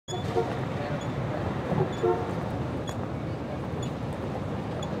When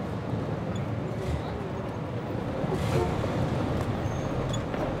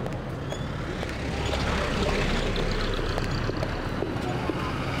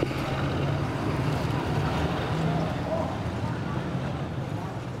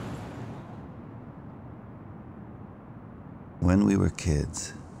we were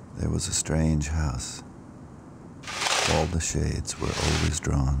kids, there was a strange house. All the shades were always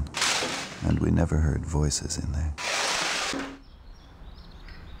drawn, and we never heard voices in there.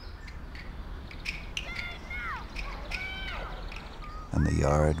 And the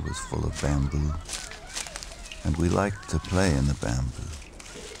yard was full of bamboo, and we liked to play in the bamboo,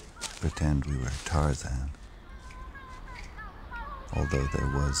 pretend we were Tarzan, although there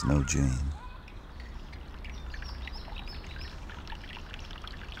was no Jane.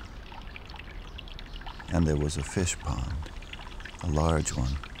 And there was a fish pond, a large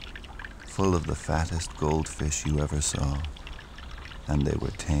one, full of the fattest goldfish you ever saw, and they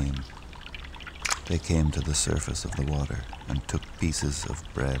were tame. They came to the surface of the water and took pieces of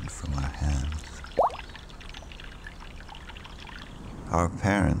bread from our hands. Our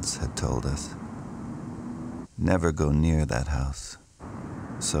parents had told us, never go near that house,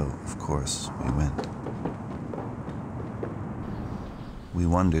 so of course we went. We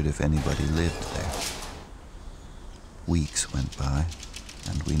wondered if anybody lived there. Weeks went by,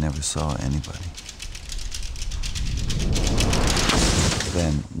 and we never saw anybody.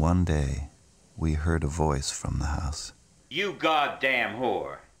 Then, one day, we heard a voice from the house. You goddamn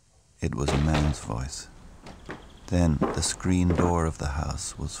whore. It was a man's voice. Then, the screen door of the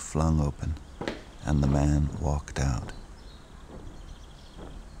house was flung open, and the man walked out.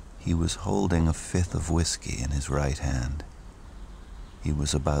 He was holding a fifth of whiskey in his right hand. He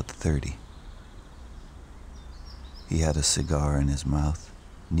was about 30. He had a cigar in his mouth,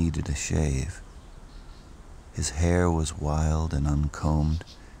 needed a shave. His hair was wild and uncombed,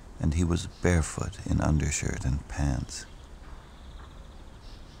 and he was barefoot in undershirt and pants.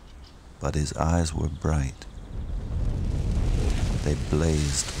 But his eyes were bright. They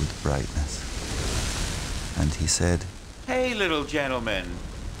blazed with brightness. And he said, "Hey, little gentleman.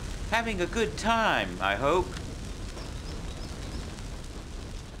 Having a good time, I hope."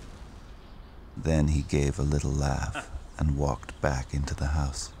 Then he gave a little laugh and walked back into the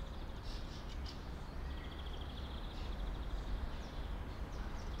house.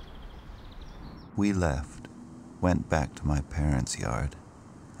 We left, went back to my parents' yard,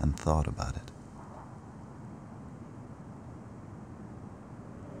 and thought about it.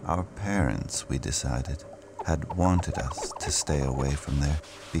 Our parents, we decided, had wanted us to stay away from there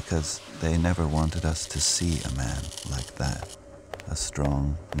because they never wanted us to see a man like that. A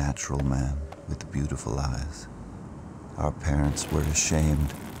strong, natural man with beautiful eyes. Our parents were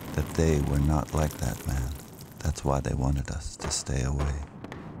ashamed that they were not like that man. That's why they wanted us to stay away.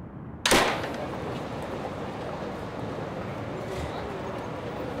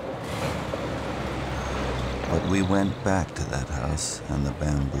 But we went back to that house and the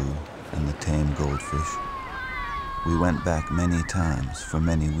bamboo and the tame goldfish. We went back many times for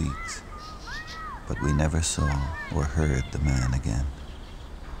many weeks, but we never saw or heard the man again.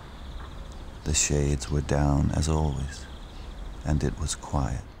 The shades were down as always, and it was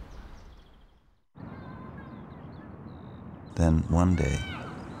quiet. Then one day,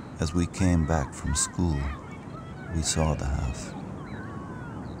 as we came back from school, we saw the house.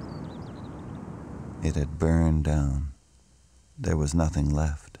 It had burned down. There was nothing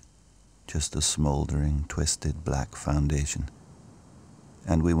left, just a smoldering, twisted black foundation.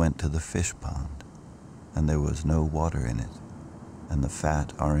 And we went to the fish pond, and there was no water in it, and the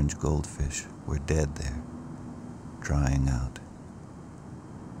fat orange goldfish were dead there, drying out.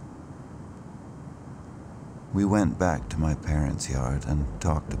 We went back to my parents' yard and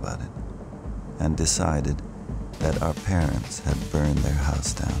talked about it, and decided that our parents had burned their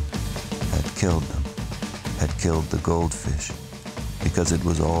house down, had killed them, had killed the goldfish, because it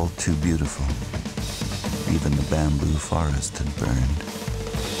was all too beautiful. Even the bamboo forest had burned.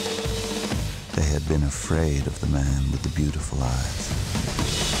 They had been afraid of the man with the beautiful eyes.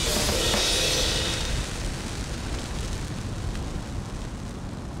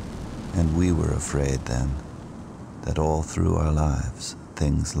 And we were afraid then that all through our lives,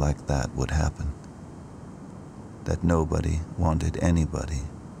 things like that would happen. That nobody wanted anybody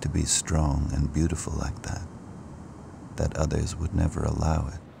to be strong and beautiful like that. That others would never allow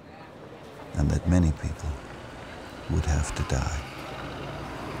it. And that many people would have to die.